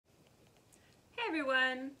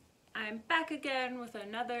everyone, I'm back again with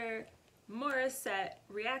another Morissette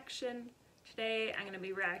reaction. Today I'm going to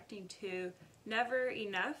be reacting to Never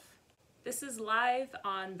Enough. This is live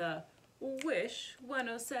on the Wish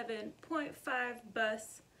 107.5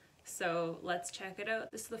 bus, so let's check it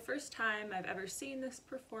out. This is the first time I've ever seen this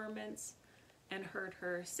performance and heard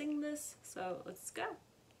her sing this, so let's go.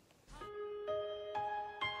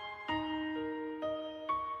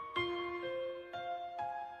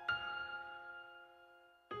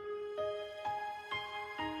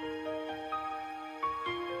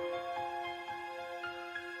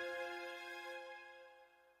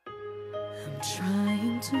 I'm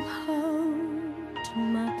trying to hold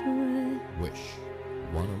my breath. Wish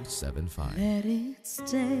 107.5. Let it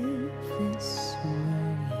stay this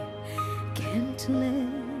way. Can't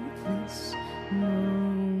let this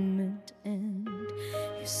moment end.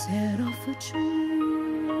 You set off a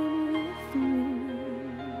dream with me,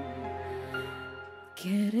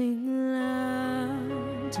 getting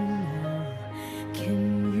louder now.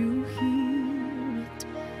 Can you hear it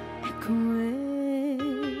echoing?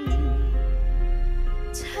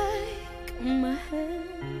 Take my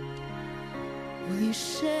hand. Will you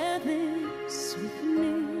share this with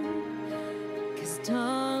me? 'Cause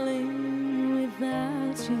darling,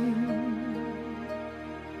 without you,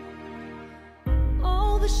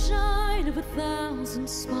 all the shine of 1,000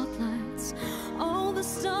 spotlights, all the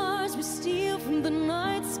stars we steal from the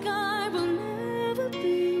night sky will never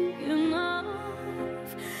be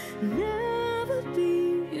enough, never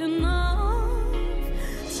be enough.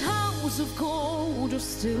 Towers of gold are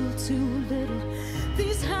still too little.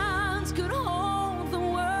 These hands could hold the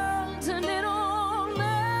world, and it'll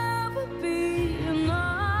never be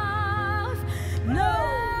enough,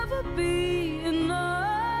 never be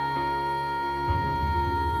enough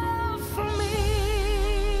for me.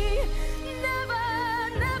 Never,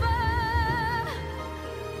 never,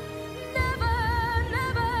 never,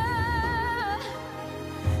 never,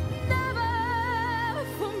 never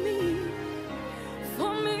for me,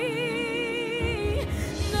 for me.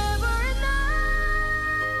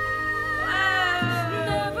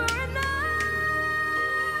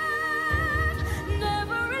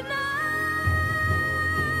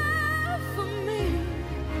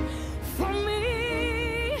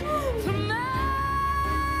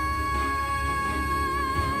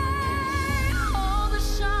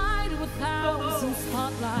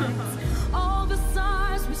 All the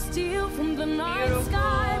stars we steal from the night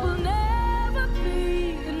sky will never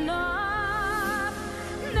be enough,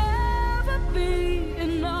 never be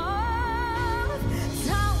enough.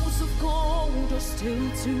 Towers of gold are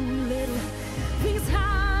still too little. These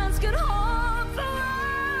hands can hold the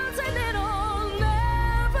world, and it'll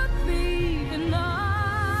never be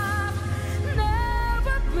enough,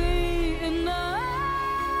 never be enough.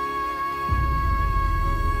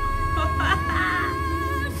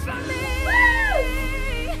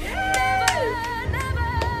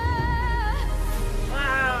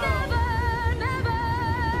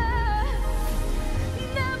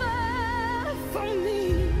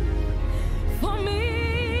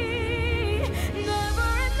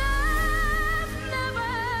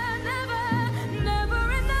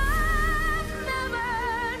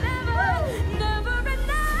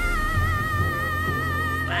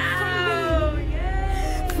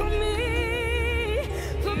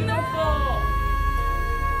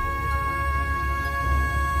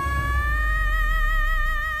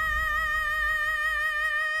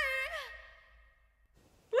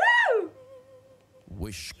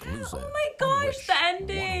 Wish exclusive. Oh my gosh, the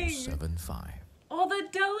ending! 107.5. Oh, the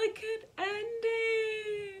delicate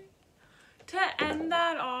ending! To end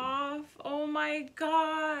that off, oh my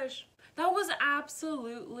gosh. That was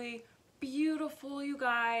absolutely beautiful, you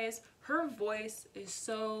guys. Her voice is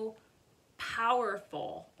so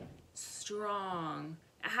powerful, strong.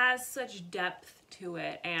 It has such depth to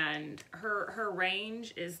it, and her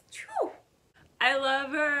range is, whew, I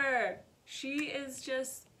love her. She is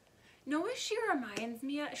just, you know what she reminds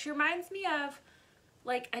me of? She reminds me of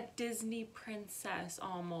like a Disney princess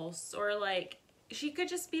almost, or like she could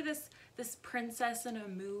just be this princess in a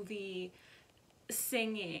movie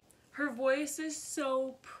singing. Her voice is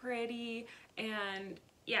so pretty, and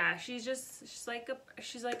yeah, she's like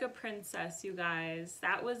a princess, you guys.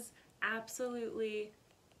 That was absolutely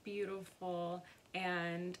beautiful,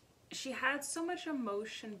 and she had so much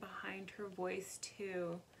emotion behind her voice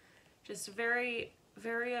too. Just very,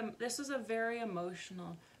 this was a very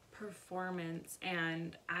emotional performance,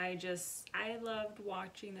 and I loved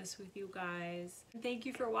watching this with you guys. Thank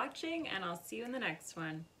you for watching, and I'll see you in the next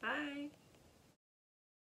one. Bye.